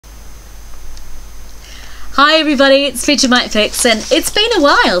Hi everybody, it's Vegemite Fix, and it's been a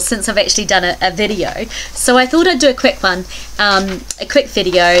while since I've actually done a video, so I thought I'd do a quick one, a quick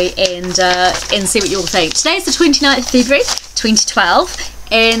video, and see what you all think. Today's the 29th of February 2012,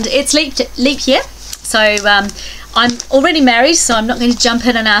 and it's leap year, so I'm already married, so I'm not going to jump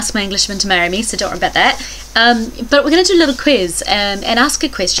in and ask my Englishman to marry me, so don't worry about that. But we're going to do a little quiz and ask a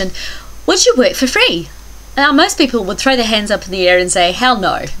question. Would you work for free? Now, most people would throw their hands up in the air and say, hell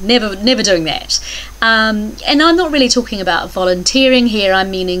no, never doing that. And I'm not really talking about volunteering here,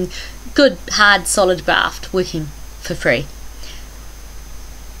 I'm meaning good, hard, solid graft, working for free.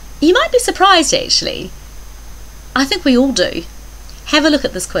 You might be surprised, actually. I think we all do. Have a look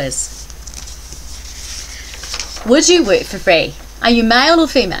at this quiz. Would you work for free? Are you male or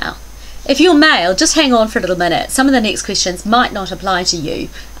female? If you're male, just hang on for a little minute. Some of the next questions might not apply to you.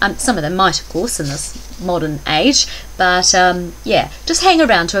 Some of them might, of course, in this modern age. But, yeah, just hang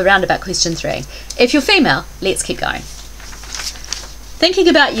around to around about question 3. If you're female, let's keep going. Thinking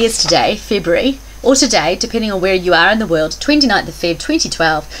about yesterday, February, or today, depending on where you are in the world, 29th of Feb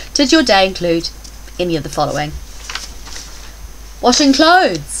 2012, did your day include any of the following? Washing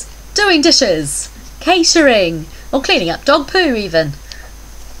clothes, doing dishes, catering, or cleaning up dog poo even.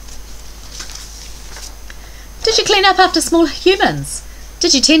 Did you clean up after small humans?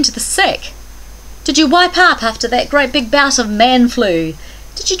 Did you tend to the sick? Did you wipe up after that great big bout of man flu?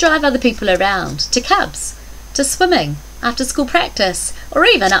 Did you drive other people around, to clubs, to swimming, after school practice, or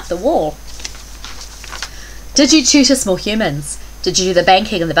even up the wall? Did you tutor small humans? Did you do the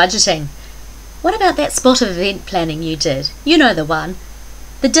banking and the budgeting? What about that spot of event planning you did? You know the one.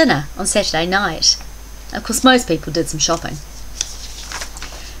 The dinner on Saturday night. Of course, most people did some shopping.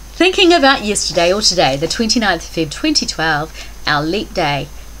 Thinking about yesterday or today, the 29th of Feb 2012, our leap day,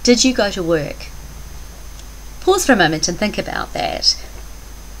 did you go to work? Pause for a moment and think about that.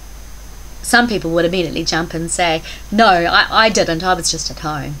 Some people would immediately jump and say, no, I didn't, I was just at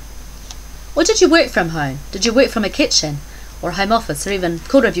home. Or did you work from home? Did you work from a kitchen or a home office or even a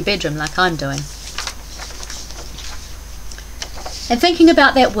corner of your bedroom like I'm doing? And thinking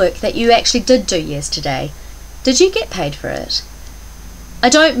about that work that you actually did do yesterday, did you get paid for it? I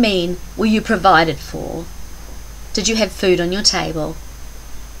don't mean were you provided for. Did you have food on your table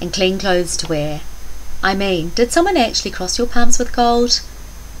and clean clothes to wear? I mean, did someone actually cross your palms with gold?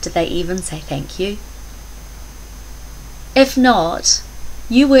 Did they even say thank you? If not,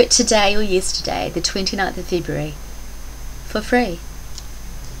 you worked today or yesterday, the 29th of February, for free.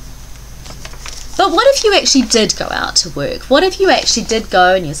 But what if you actually did go out to work? What if you actually did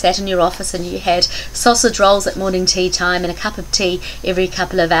go and you sat in your office and you had sausage rolls at morning tea time and a cup of tea every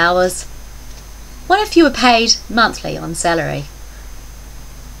couple of hours? What if you were paid monthly on salary?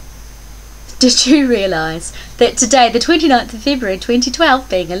 Did you realise that today, the 29th of February 2012,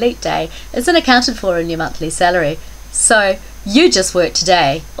 being a leap day, isn't accounted for in your monthly salary? So you just worked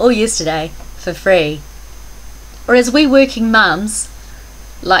today or yesterday for free. Or as we working mums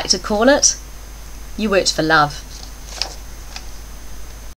like to call it, you worked for love.